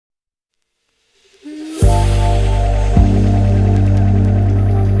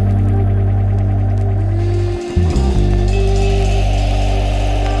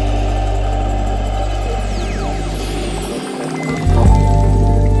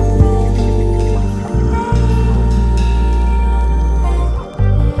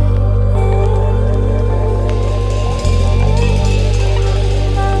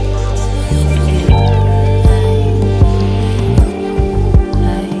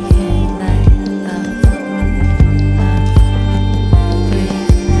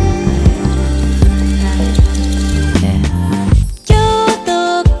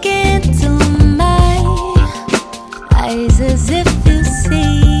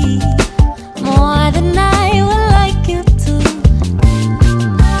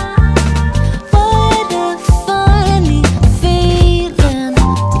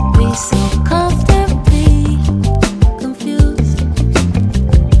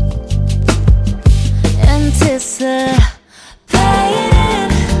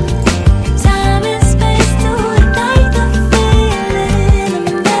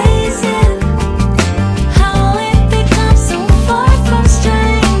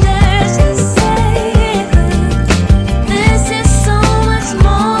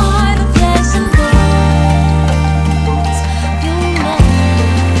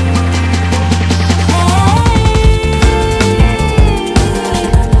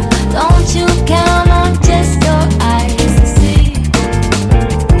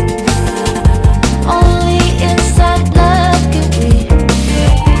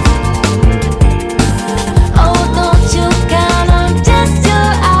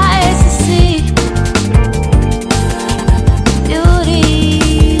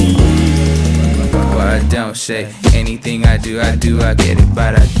say. Anything I do, I get it,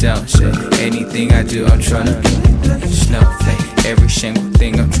 but I don't say. Anything I do, I'm tryna like a snowflake. Every single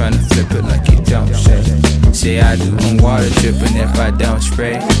thing, I'm tryna flip it like you don't say. Say I do on water dripping if I don't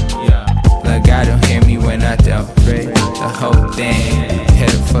spray. Like I don't hear me when I don't pray. The whole thing,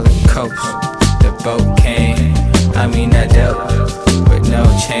 headed for the coast. The boat came, I dealt with no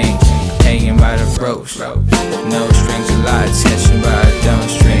change. Hanging by the ropes, no strings, a lot of tension, but I don't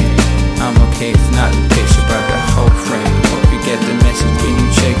strain. I'm okay if not the picture, but the whole frame. Hope you get the message when you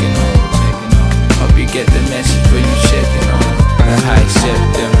checking on. Hope you get the message when you checking on. I high step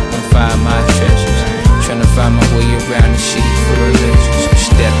them and find my treasures. Tryna find my way around the sea for religions.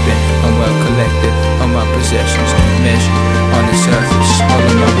 Stepping, I'm well collected on my possessions. Measured on the surface, all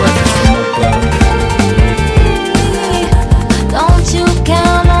of my work is from above. Don't you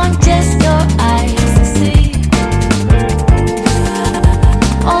count on just your eyes to see.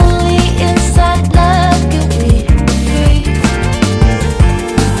 Only inside love can we free.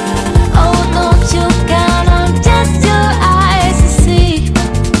 Oh, don't you count on just your eyes to see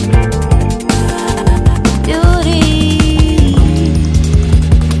beauty.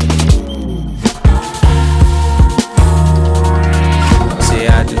 Say I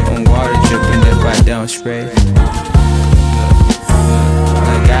do on water dripping if I don't spray.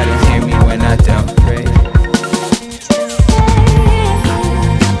 Like I don't hear me when I don't pray.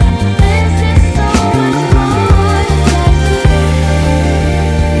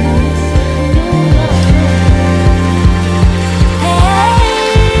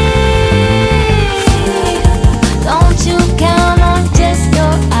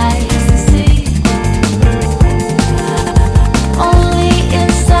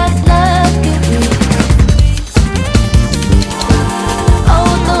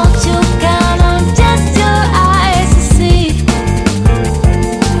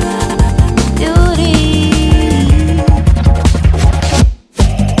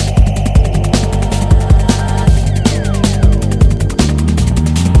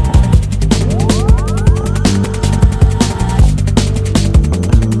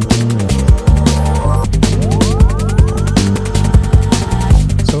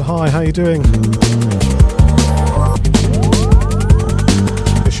 How you doing?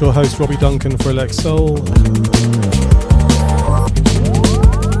 It's your host Robbie Duncan for Elect Soul.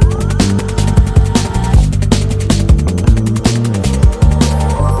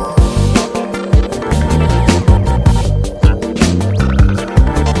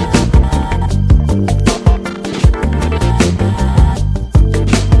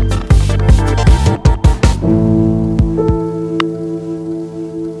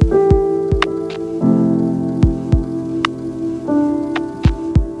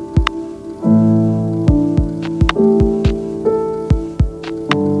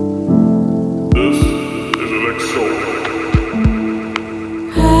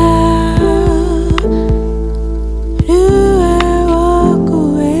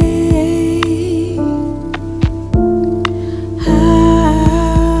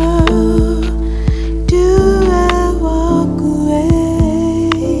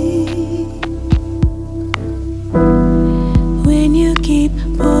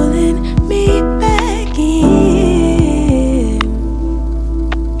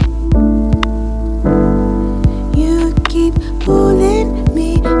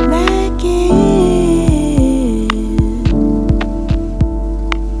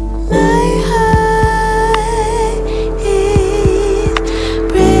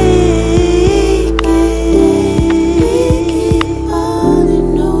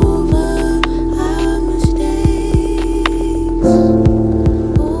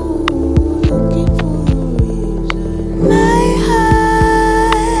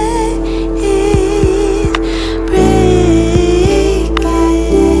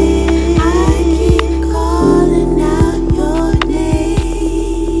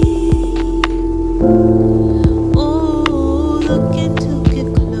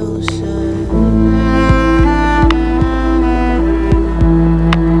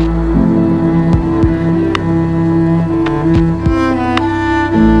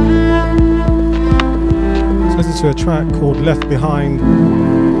 To a track called Left Behind.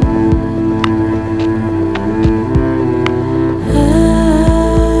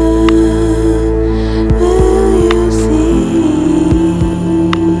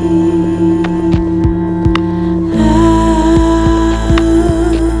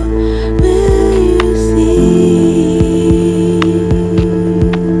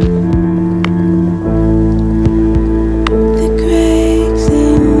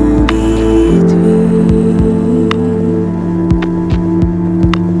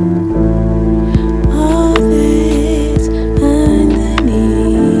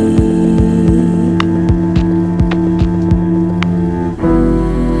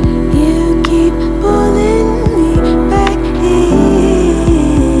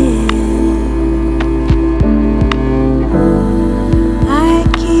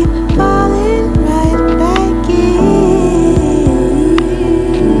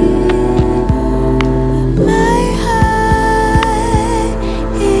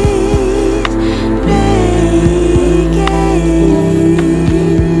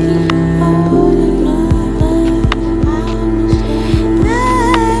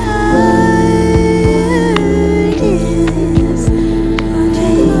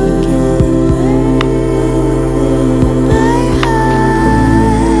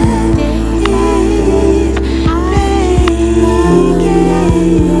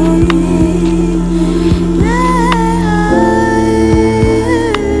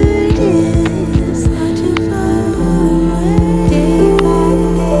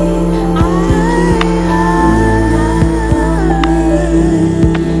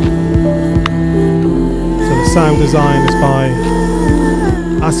 sound design is by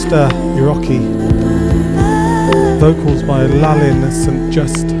Asta Hiroki. Vocals by Lalin St.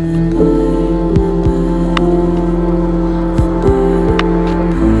 Just.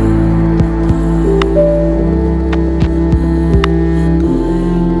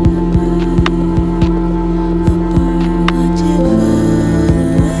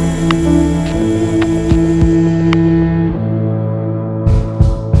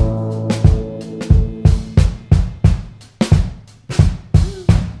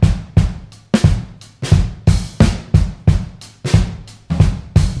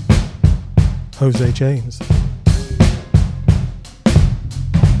 Jose James.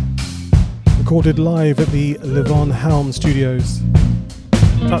 Recorded live at the Levon Helm Studios.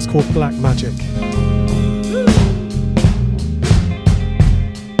 That's called Black Magic.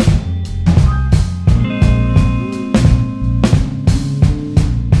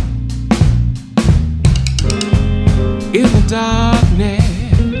 In the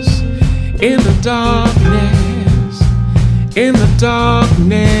darkness, in the darkness, in the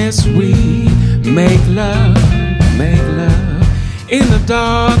darkness we make love, make love. In the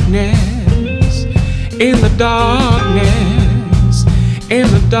darkness, in the darkness, in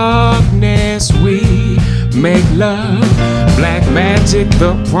the darkness we make love. Black magic,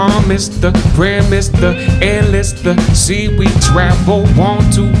 the promise, the premise, the endless, the sea we travel on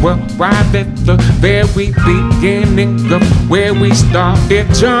to arrive at the very beginning of where we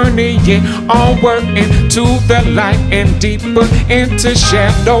started journeying onward into the light and deeper into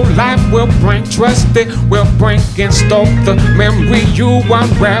shadow. Life will bring trust, it will bring and stoke the memory you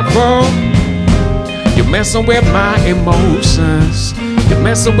unravel. You're messing with my emotions, you're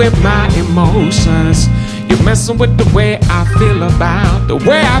messing with my emotions. You're messing with the way I feel about, the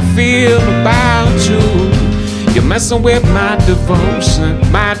way I feel about you. You're messing with my devotion,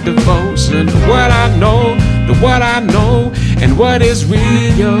 what I know, the what I know, and what is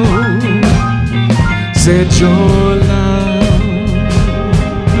real. Said your love,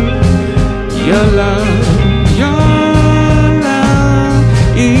 your love, your love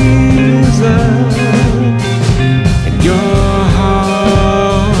is up, and your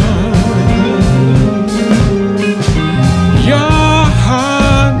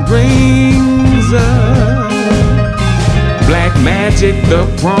magic, the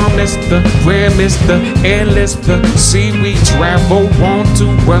promise, the premise, the endless, the sea we travel on to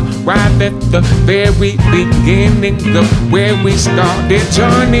arrive at the very beginning of where we started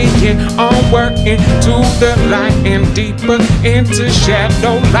journeying onward into the light and deeper into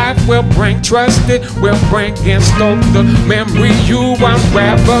shadow. Life will bring trust, it will bring and stoke the memory you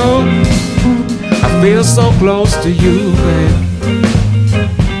unravel. I feel so close to you, babe.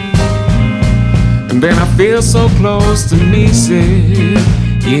 And then I feel so close to me, said,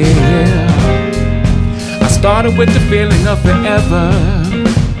 yeah. I started with the feeling of forever.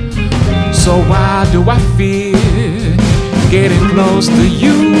 So why do I feel getting close to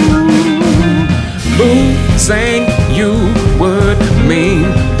you? Losing you would mean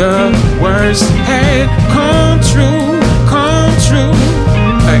the worst had come true, come true.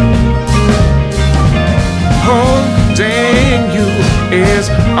 Hey. Holding you is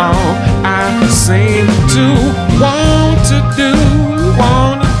all I seem to want to do,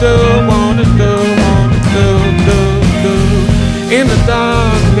 want to do, want to do, want to do. In the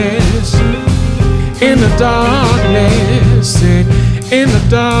darkness, in the darkness, in the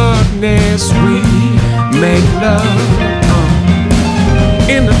darkness we make love.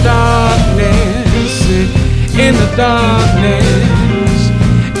 In the darkness, in the darkness,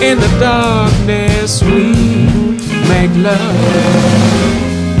 in the darkness we make love.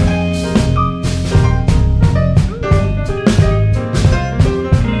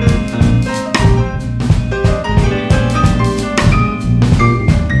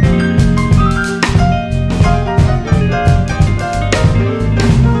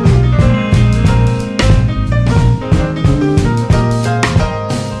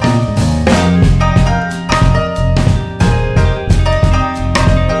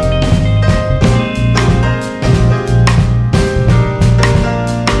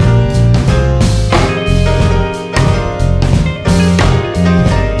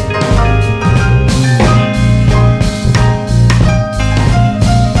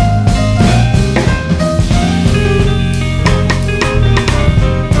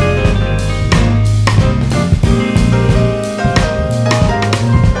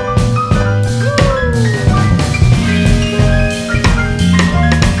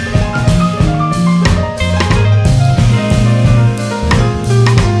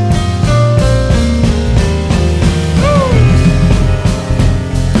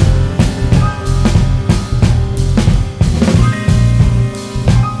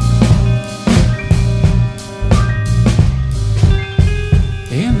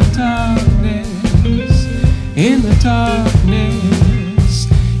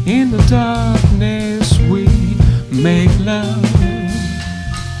 In the darkness we make love.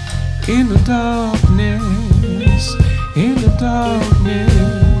 In the darkness, in the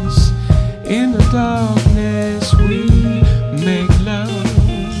darkness, in the darkness we make love.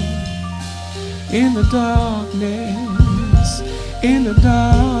 In the darkness, in the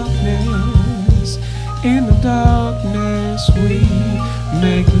darkness, in the darkness we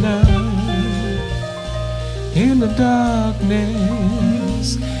make love. In the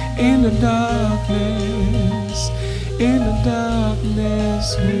darkness, in the darkness, in the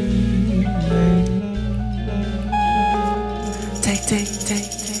darkness we make love. Take, take,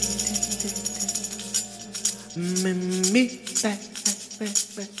 take, take, take, take, me back, back,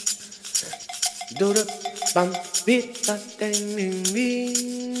 back. Do the bump beat, but dang me,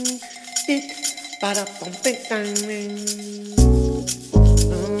 it, but up on big dang.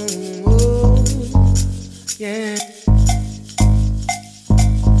 Yeah.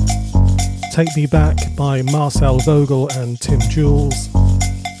 Take Me Back by Marcel Vogel and Tim Jules.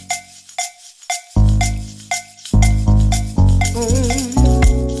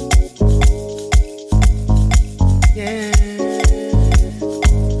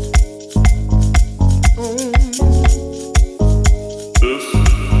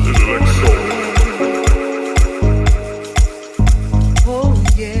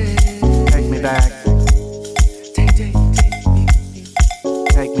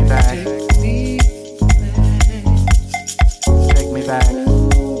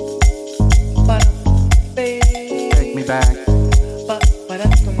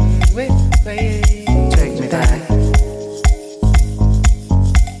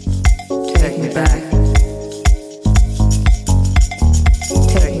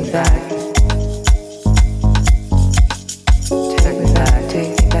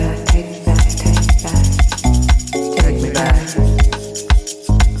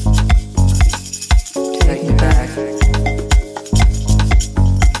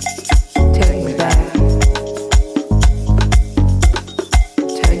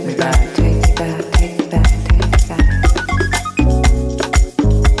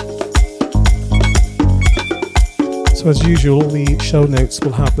 So as usual, all the show notes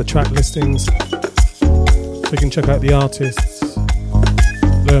will have the track listings, so you can check out the artists,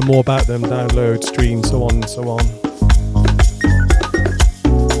 learn more about them, download, stream, so on and so on.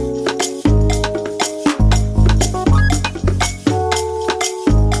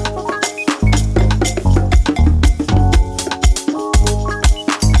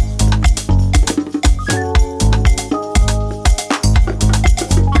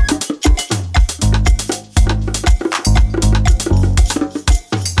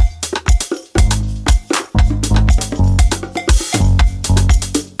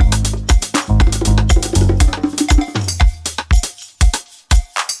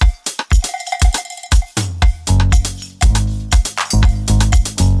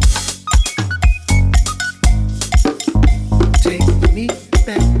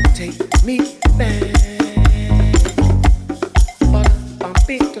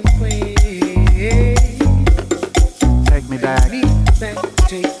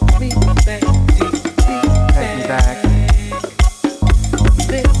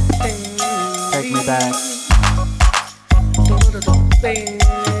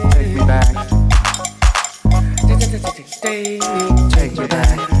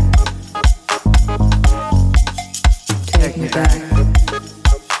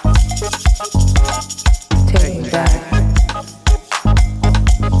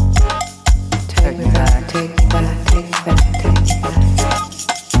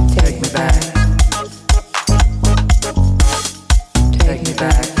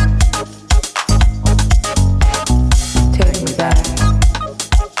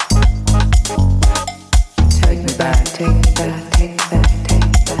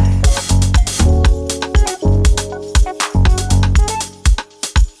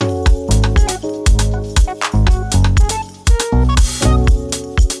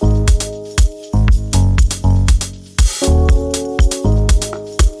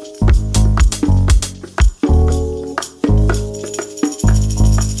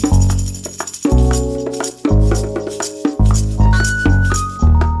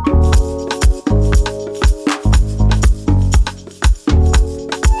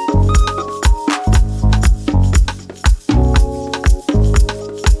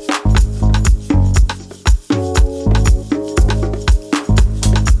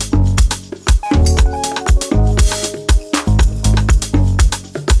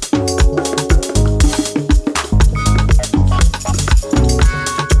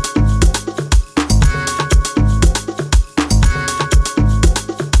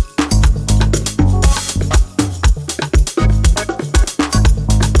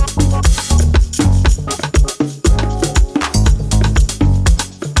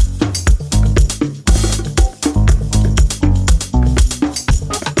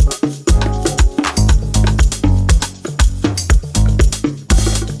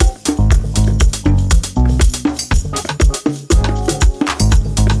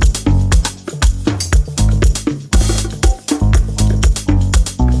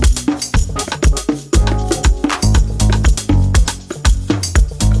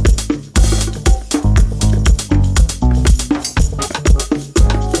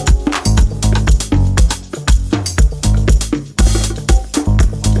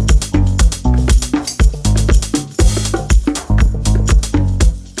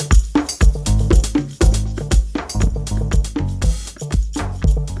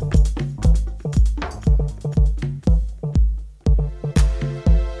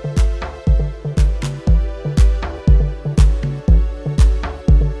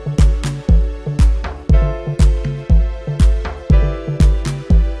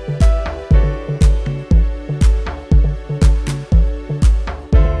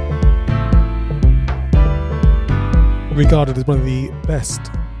 regarded as one of the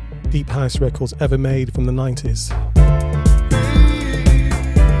best deep house records ever made from the 90s.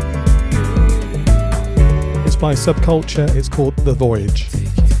 It's by Subculture, it's called The Voyage.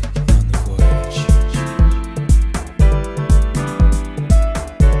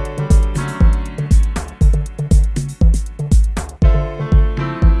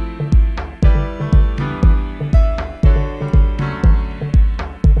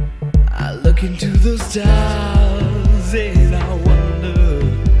 I look into the stars and I wonder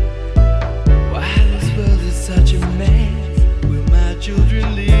why this world is such a mess. Will my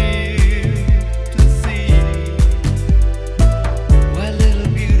children live to see what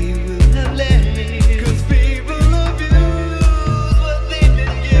little beauty will have left? 'Cause people abuse what they've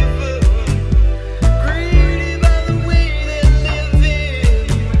been given, greedy by the way they're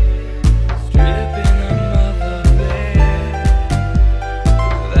living, stripping a mother bare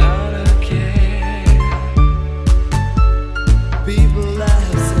without a care. People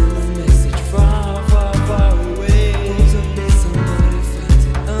have sent a message far, far, far away. Hopes someday somebody finds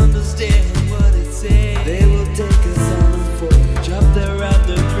it, understand what it says. They will take us on a voyage up there, out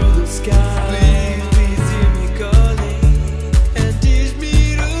there through the sky. Please, please hear me calling and teach me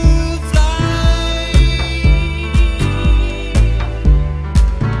to fly.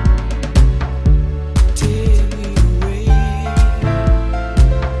 Take me away.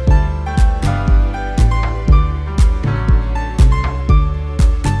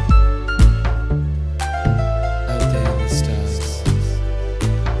 Out there in the stars,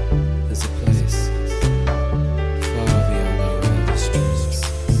 there's a place far beyond our wildest dreams.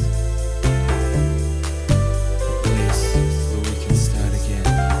 A place where we can start again.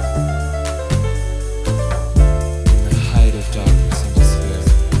 In the height of darkness and despair,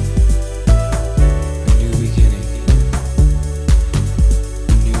 a new beginning,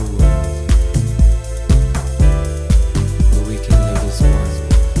 a new world, where we can live as one.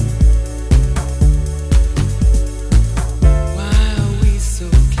 Why are we so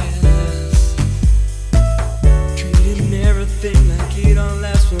careless? Treating everything like it don't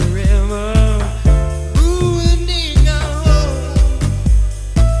last forever. Ruining our home.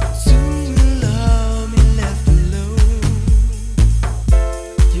 Soon will all be left alone.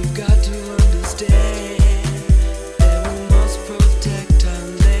 You've got to understand that we must protect our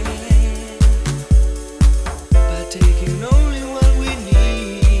land by taking only what we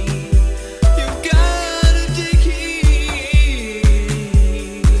need. You've gotta take heed.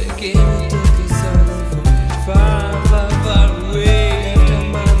 The game took us on a voyage far, far, far away. Left our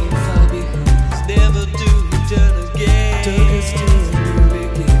mother far behind us, never to return again. Took us to a new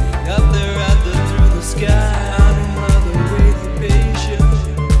beginning, up there, through the sky. On another waiting patient.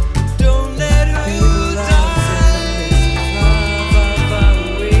 Don't let her die. Far, far, far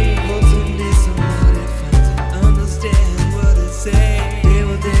away. Hope someday somebody finds it, understand what it says. They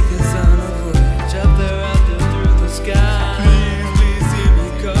will take us on a voyage up there, through the sky. Please, please hear me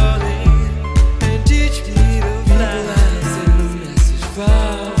calling and teach me to fly. Send a message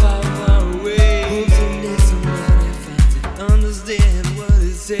far, far, far away. Hope someday somebody finds it, understand what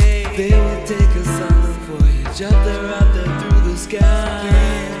it says. They will take us on a voyage up there, through the sky.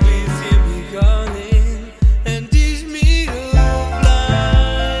 Please, please hear me calling and teach me to fly.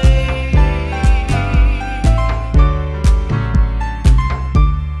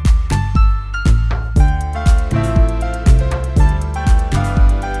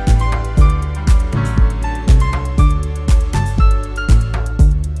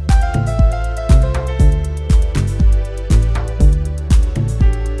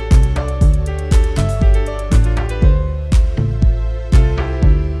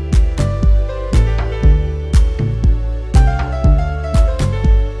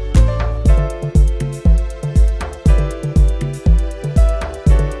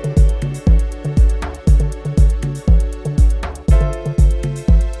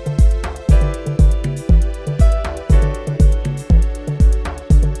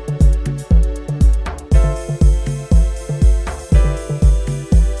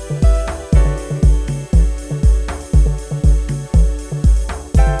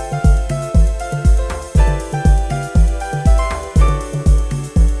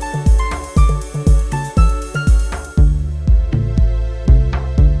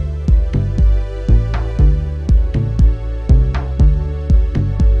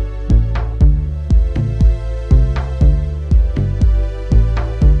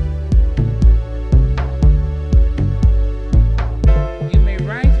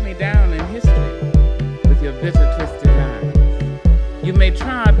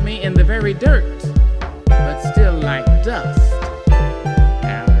 very dirt, but still like dust.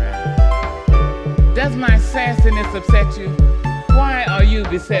 Alright. Does my sassiness upset you? Why are you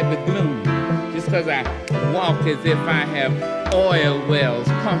beset with gloom? Just because I walk as if I have oil wells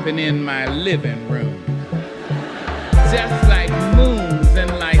pumping in my living room. Just like moons and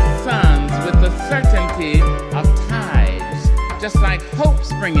like suns with the certainty of tides. Just like hope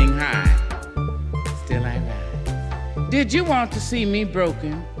springing high. Still I rise. Did you want to see me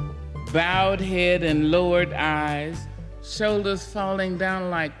broken? Bowed head and lowered eyes, shoulders falling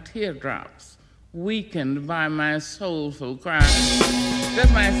down like teardrops, weakened by my soulful cries.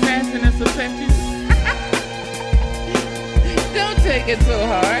 Does my sassiness upset you? Don't take it so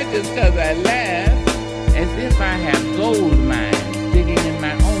hard just because I laugh, as if I have gold mines digging in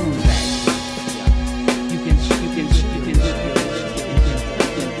my own back. You can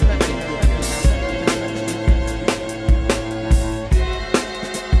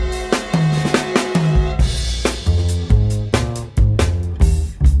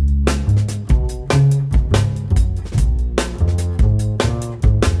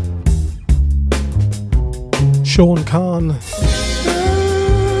Sean Khan.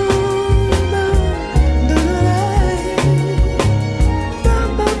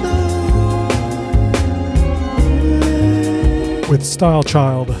 With Style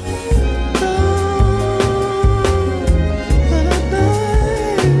Child.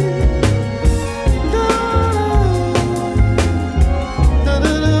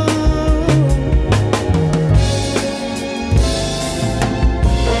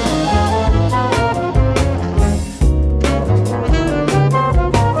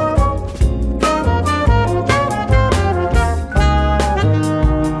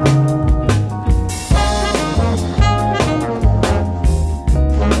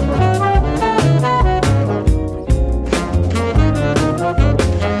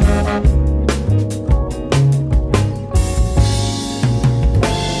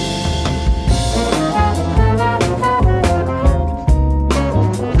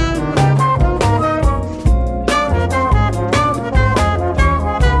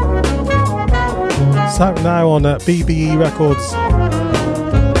 It's out now on BBE Records.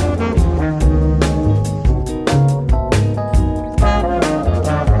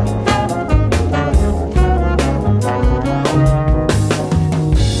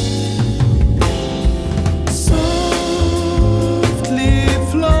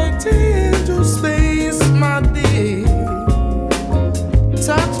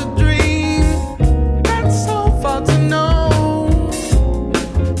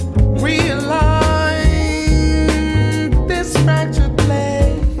 Fractured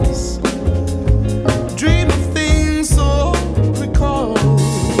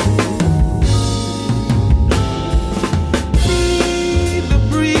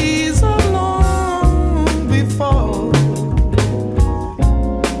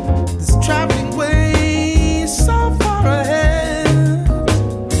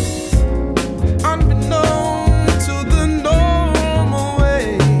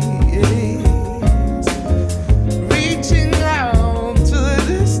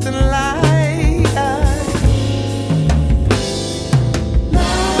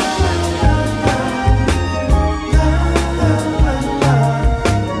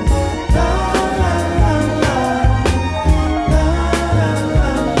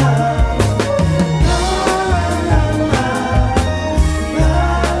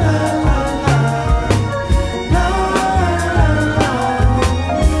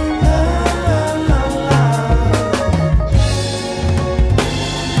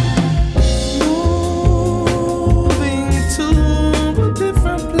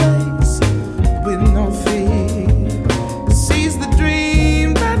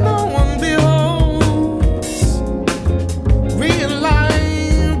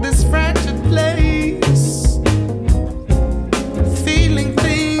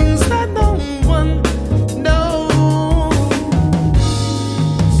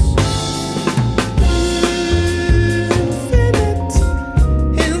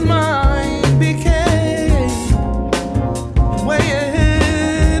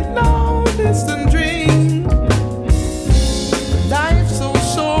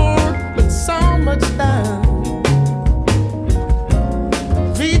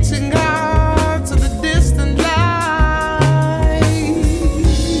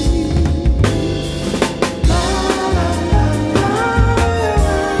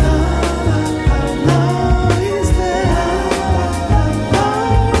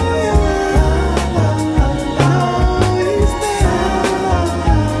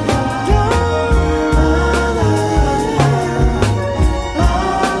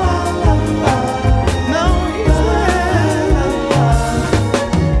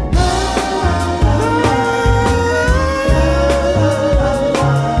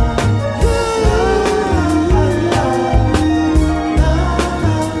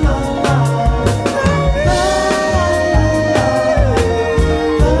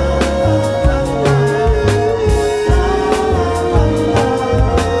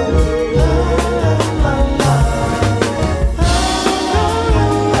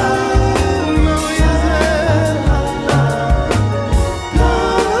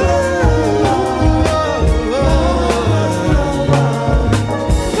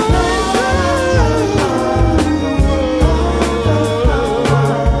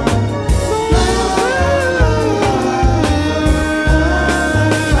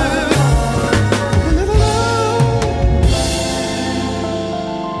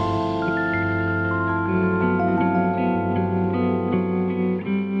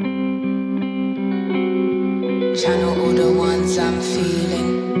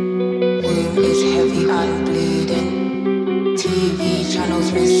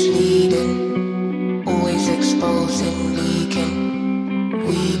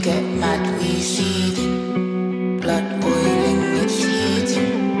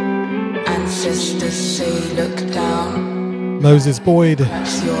Ancestors say look down. Moses Boyd,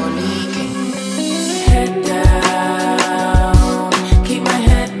 Perhaps you're leaking. Head down, keep my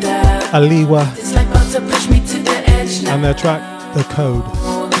head down. Aliwa, It's like about to push me to the edge now. and their track The Code.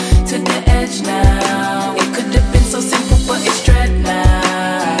 To the edge now. It could have been so simple, but it's dread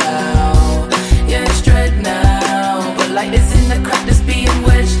now. Yeah, it's dread now. But light is in the crack that's being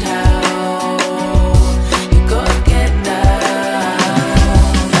wedged out. You gotta get down.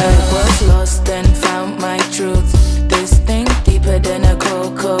 I was lost and found my truth. This thing deeper than a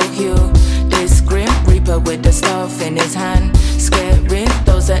cocoa hue. This grim reaper with the staff in his hand, scaring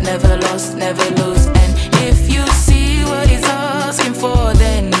those that never lost, never lose. And if you see what he's asking for,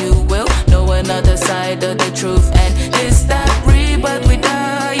 then you will know another side of the truth. And it's that rebirth we're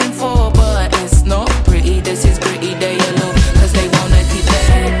dying for, but it's not pretty. This is gritty, they alone, cause they wanna keep their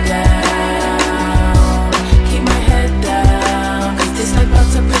head down. Keep my head down, cause this like about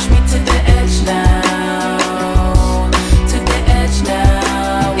to push me to the edge now. To the edge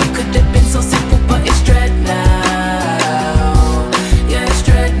now. It could have been so simple, but it's dread now. Yeah, it's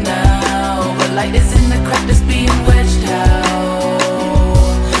dread now. But light is in the crack that's being wedged out.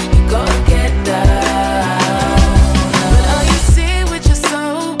 You gotta get down. But all you see with your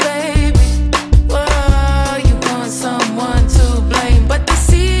soul, baby, whoa, you want someone to blame. But the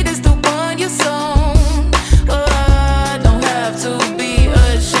seed is the one you sown. Oh, don't have to be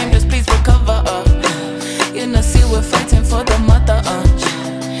ashamed, just please recover. You know, see we're fighting for the mother.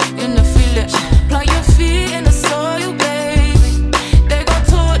 You know, feel it. Plant your feet in the soil, baby. They gon'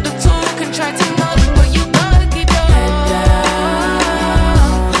 talk the talk and try to knock, but you gotta keep your head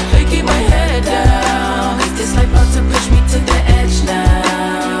down. They keep my head down. Cause this life about to push me to the edge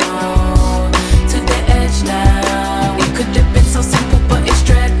now. To the edge now. It could have been so simple, but it's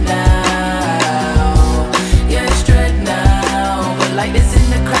dread now. Yeah, it's dread now. But light is in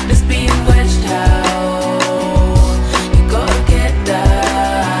the crack that's being wedged out. You gotta get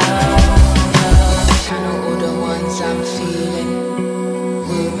down. Channel all the ones I'm feeling.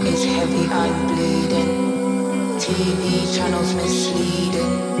 Room is heavy, I'm bleeding. TV channels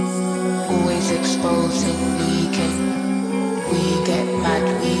misleading. Always exposing, leaking. We get mad,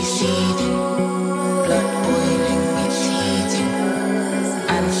 we seething. Blood boiling, it's heating.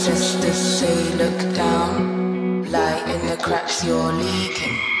 Ancestors say look down. Light in the cracks, you're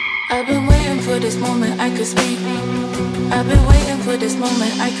leaking. I've been waiting for this moment I could speak. I've been waiting for this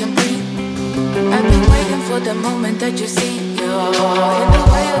moment I can breathe. I've been waiting for the moment that you see. You're in the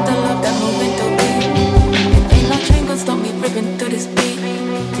way of the love that moving through me. It ain't no train gonna stop me ripping through this beat.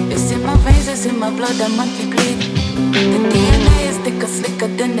 It's in my veins, it's in my blood, that monkey bleed. The DNA is thicker, slicker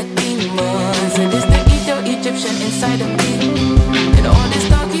than the demons. And it's the Egyptian inside of me. And all this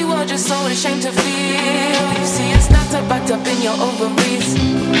dark you are just so ashamed to feel. You see it's not backed up in your ovaries.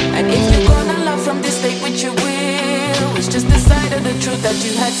 And if you're gonna love from this state, which you will, it's just the side of the truth that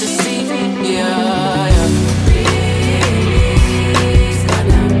you had to see. Yeah, yeah. Release,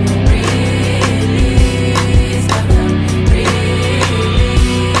 gotta release, gotta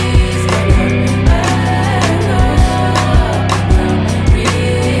release, gotta back up.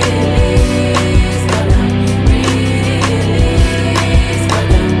 Release, gotta release,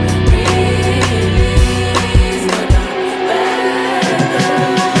 gotta release, gotta back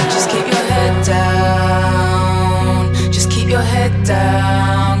up. Just keep your head down. Just keep your head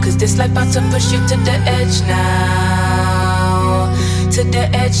down. Cause this life about to push you to the edge now. To the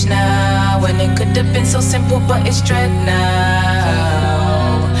edge now. When it could have been so simple, but it's dread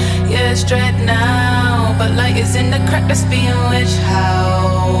now. Yeah, it's dread now. But light is in the crack that's being wedged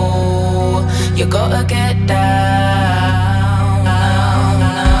out. You gotta get down now,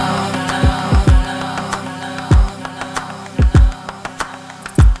 now,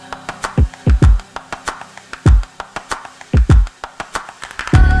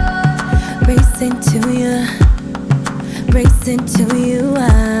 Racing to you, racing to you.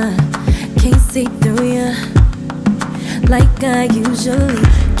 I can't see through you like I usually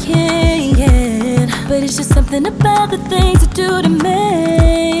can. But it's just something about the things you do to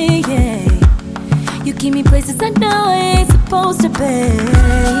me. Yeah. You keep me places I know I ain't supposed to be.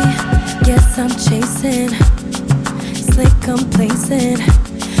 Guess I'm chasing, it's like complacent.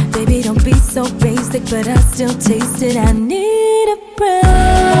 Baby, don't be so basic, but I still taste it. I need a break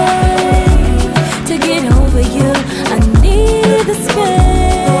to get over you. I need the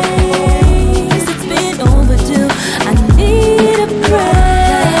space, it's been overdue. I need a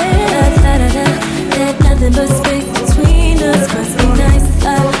break. There's nothing but space between us. Must be nice.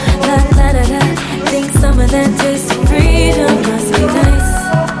 Think some of that taste of freedom must be nice.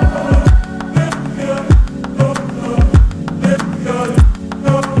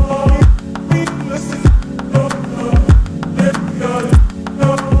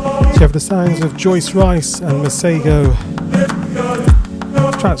 the sounds of Joyce Rice and Masego.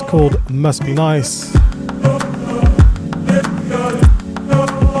 The track's called Must Be Nice.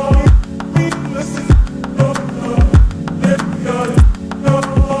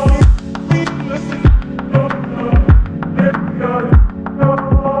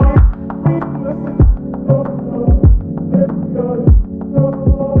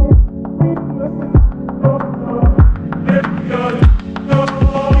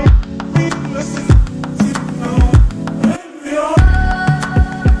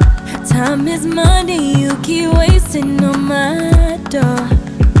 Time is money, you keep wasting on my door.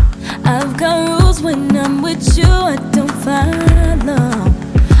 I've got rules when I'm with you, I don't follow.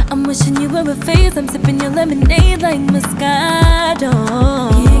 I'm wishing you were a phase, I'm sipping your lemonade like Moscato.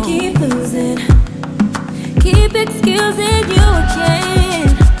 Can't keep losing, keep excusing you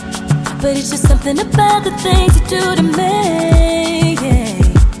again, but it's just something about the things you do to me,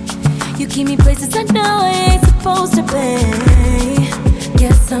 yeah. You keep me places I know I ain't supposed to be.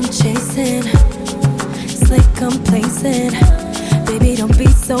 Guess I'm chasing, slick complacent. Baby, don't be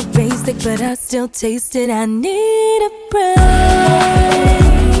so basic, but I still taste it. I need a break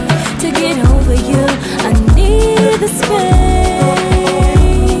to get over you. I need the space,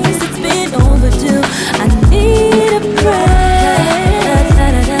 it's been overdue. I need a break.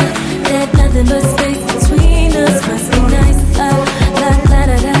 There's nothing but space between us. Must be nice.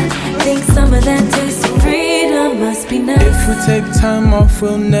 Think some of that taste of freedom must be nice. If we take time off,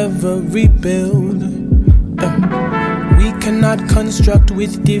 we'll never rebuild. We cannot construct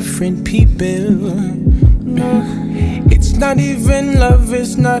with different people. It's not even love,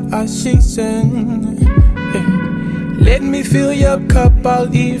 it's not our season. Let me fill your cup, I'll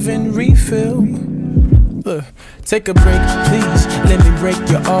even refill. Take a break, please. Let me break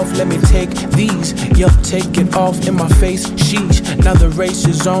you off, let me take these. Yup, take it off in my face. Sheesh, now the race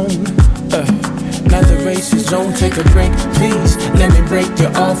is on. Now the race is on. Take a break, please. Let me break you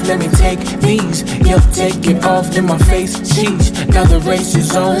off, let me take these. Yup, take it off in my face. Sheesh, now the race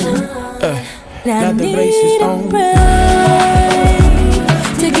is on. Now the race is on.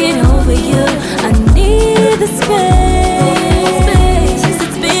 To get over you, I need the space.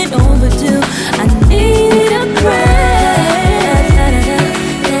 It's been overdue. I need a break.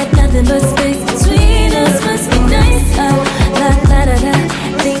 There's nothing but space between us. Must be nice.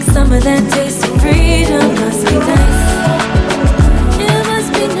 Think some of that taste of freedom must be nice. It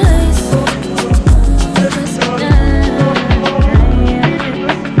must be nice. It must be nice.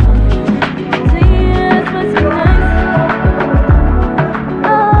 It must be nice.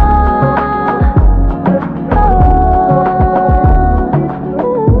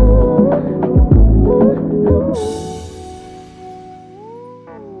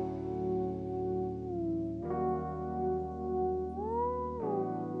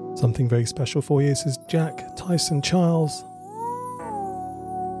 Something very special for you. This is Jack Tyson Charles.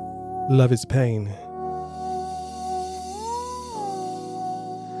 Love is Pain.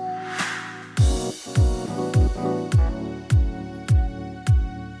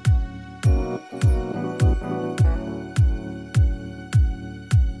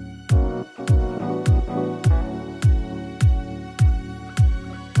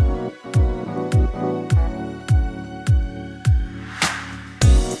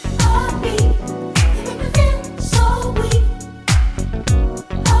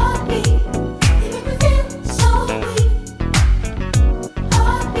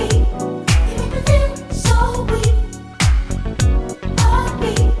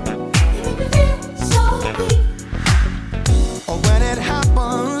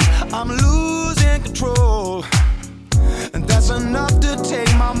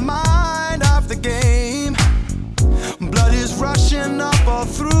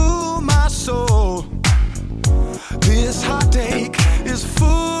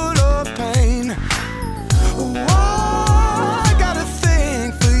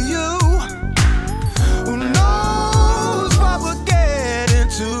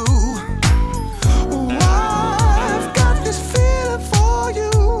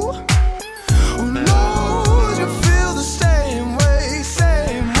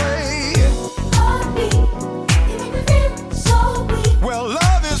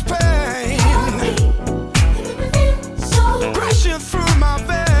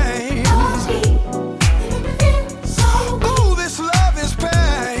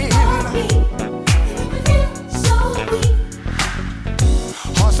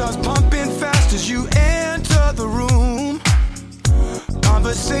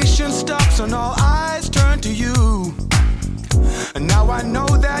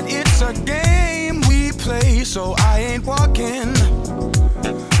 So I ain't walking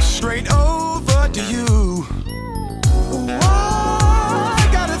straight heart to you. Oh, I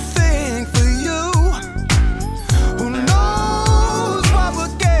got a thing for you. Who knows what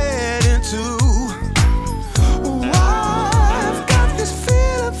we'll get into? Oh, I've got this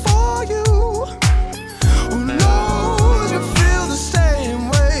feeling for you. Who knows you feel the same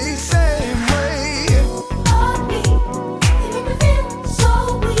way, same way.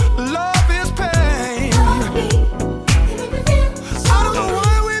 Love is pain. I don't know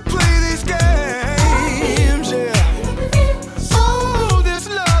why we play these games, yeah. Oh, this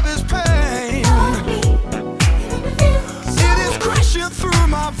love is pain. It is crashing through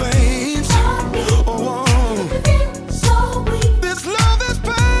my veins. Oh, this love is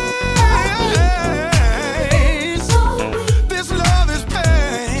pain. This love is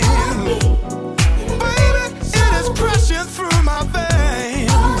pain. Baby, it is crashing through my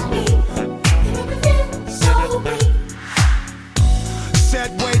veins.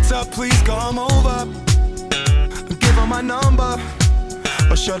 Said waiter, please come over. Give her my number.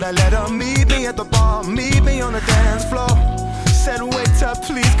 Or should I let her meet me at the bar? Meet me on the dance floor. Said waiter,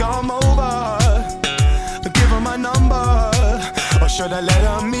 please come over. Give her my number. Or should I let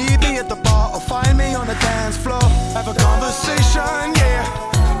her meet me at the bar? Or find me on the dance floor? Have a conversation, yeah.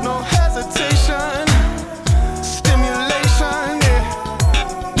 No hesitation. Stimulation, yeah.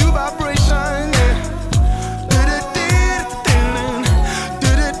 New vibration, yeah.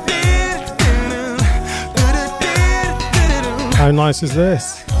 How nice is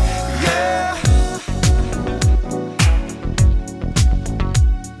this?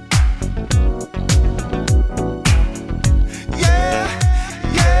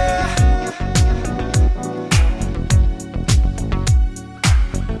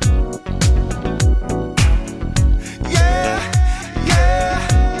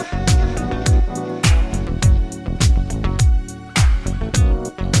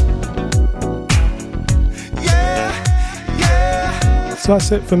 So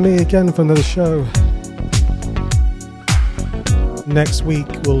that's it for me again for another show. Next week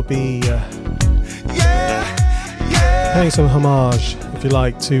we'll be paying some homage, if you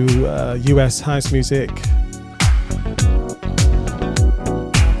like, to US house music.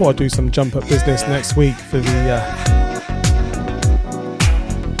 I'll do some jump up business next week for the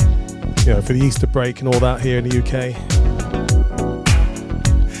for the Easter break and all that here in the UK.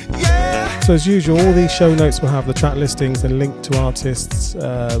 So as usual, all these show notes will have the track listings and link to artists,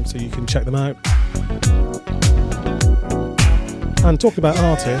 so you can check them out. And talking about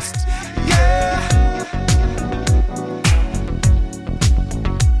artists,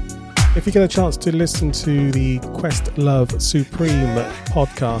 if you get a chance to listen to the Questlove Supreme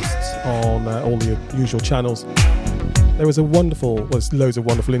podcasts on all the usual channels, there was there's loads of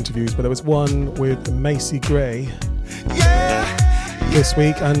wonderful interviews, but there was one with Macy Gray this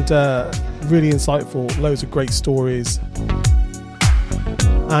week, and really insightful, loads of great stories.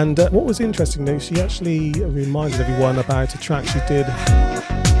 And what was interesting though, she actually reminded everyone about a track she did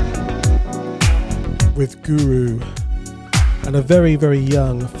with Guru and a very, very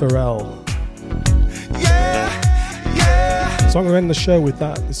young Pharrell. So I'm going to end the show with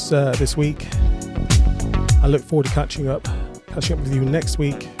that this week. I look forward to catching up with you next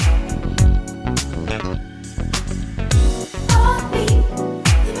week.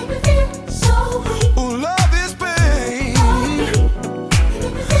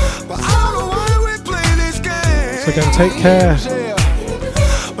 So again, take care.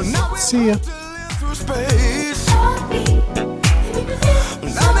 See ya.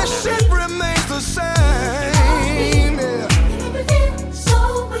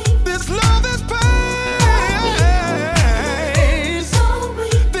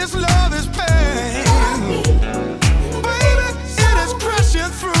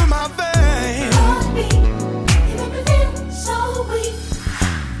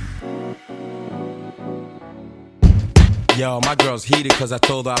 Yo, my girl's heated cause I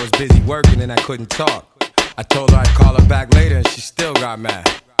told her I was busy working and I couldn't talk. I told her I'd call her back later and she still got mad.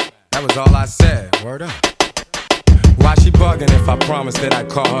 That was all I said, word up. Why she bugging if I promised that I'd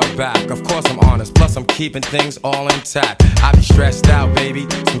call her back? Of course I'm honest, plus I'm keeping things all intact. I be stressed out, baby,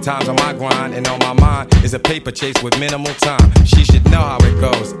 sometimes on my grind, and on my mind is a paper chase with minimal time. She should know how it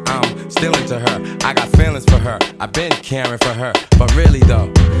goes, I'm still into her. I got feelings for her, I've been caring for her. But really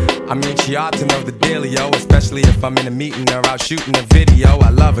though, I mean she ought to know the deal, yo. Especially if I'm in a meeting or out shooting a video. I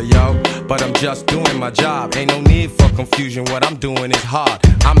love her, yo, but I'm just doing my job. Ain't no need for confusion, what I'm doing is hard.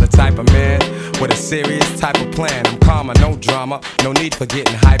 I'm the type of man with a serious type of plan. I'm calmer, no drama, no need for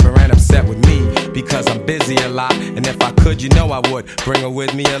getting hyper and upset with me, because I'm busy a lot. And if I could, you know I would bring her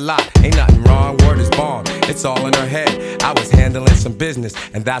with me a lot. Ain't nothing wrong, word is born, it's all in her head. I was handling some business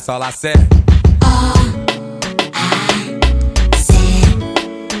and that's all I said.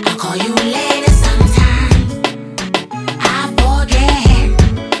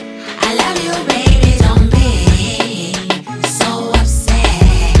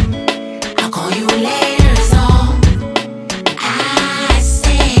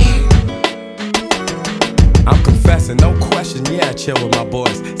 No question, yeah, I chill with my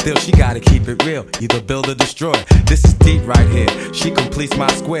boys. Still, she gotta keep it real, either build or destroy. This is deep right here. She completes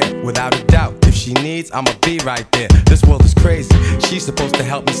my square, without a doubt. If she needs, I'ma be right there. This world is crazy. She's supposed to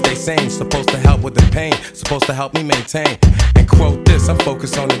help me stay sane, supposed to help with the pain, supposed to help me maintain. And quote this, I'm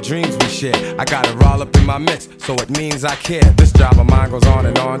focused on the dreams we share. I got it all up in my mix, so it means I care. This job of mine goes on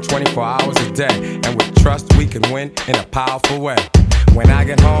and on 24 hours a day, and with trust we can win in a powerful way. When I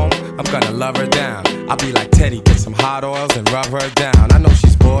get home, I'm gonna love her down. I'll be like Teddy, get some hot oils and rub her down. I know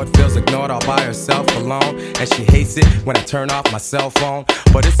she's bored, feels ignored all by herself alone, and she hates it when I turn off my cell phone.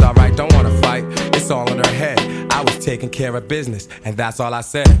 But it's alright, don't wanna fight, it's all in her head. I was taking care of business, and that's all I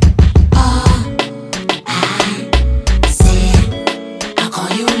said. All I said, I'll call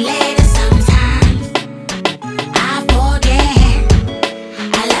you later sometimes. I forget.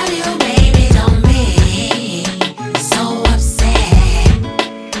 I love you, baby, don't be so upset.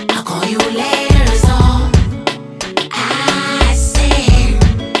 I'll call you later is all I said.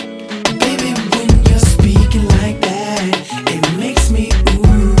 Baby, when you're speaking like that, it makes me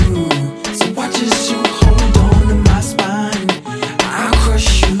ooh. So watch as you hold on to my spine, I'll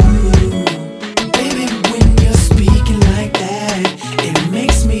crush you. Baby, when you're speaking like that, it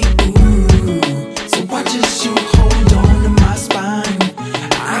makes me ooh. So watch as you hold on to my spine,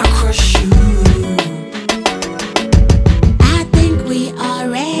 I'll crush you. I think we are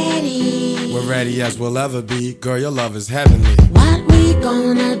ready. We're ready as we'll ever be. Girl, your love is heavenly. What we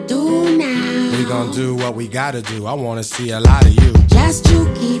gonna do now? We gon' do what we gotta do. I wanna see a lot of you. Just to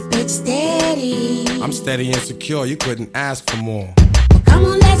keep it steady. I'm steady and secure, you couldn't ask for more. Come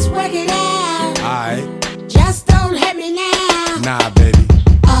on, let's work it out. Alright, Just don't hurt me now. nah, baby.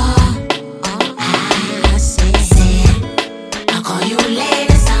 I said, I'll call you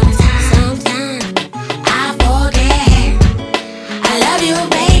later sometime. I forget. I love you,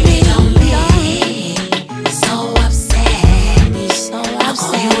 baby. Don't be so upset. I'll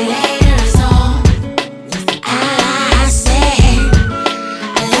call you later is all I said.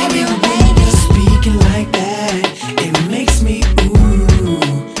 I love you, baby. Speaking like that, it makes me ooh.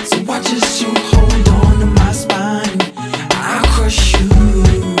 So watch as you hold on to my spine, I'll crush you.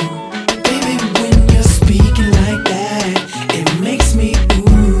 Baby, when you're speaking like that, it makes me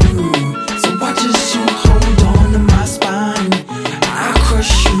ooh. So watch as you hold on to my spine, I'll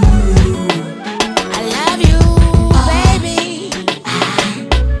crush you. I love you, baby. I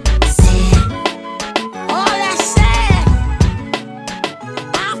said all I said.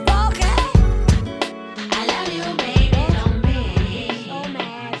 I forget. I love you, baby. Don't be so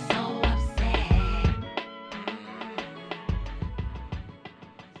mad, so upset.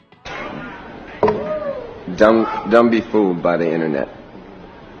 Don't be fooled by the internet.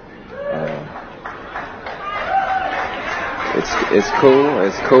 It's cool.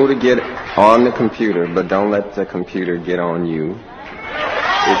 It's cool to get on the computer, but don't let the computer get on you.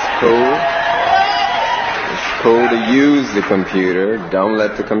 It's cool. It's cool to use the computer. Don't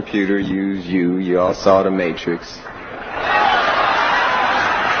let the computer use you. You all saw The Matrix.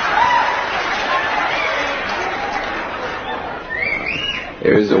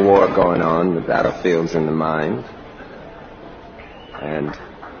 There is a war going on. The battlefield's in the mind. And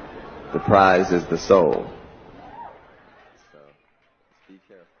the prize is the soul.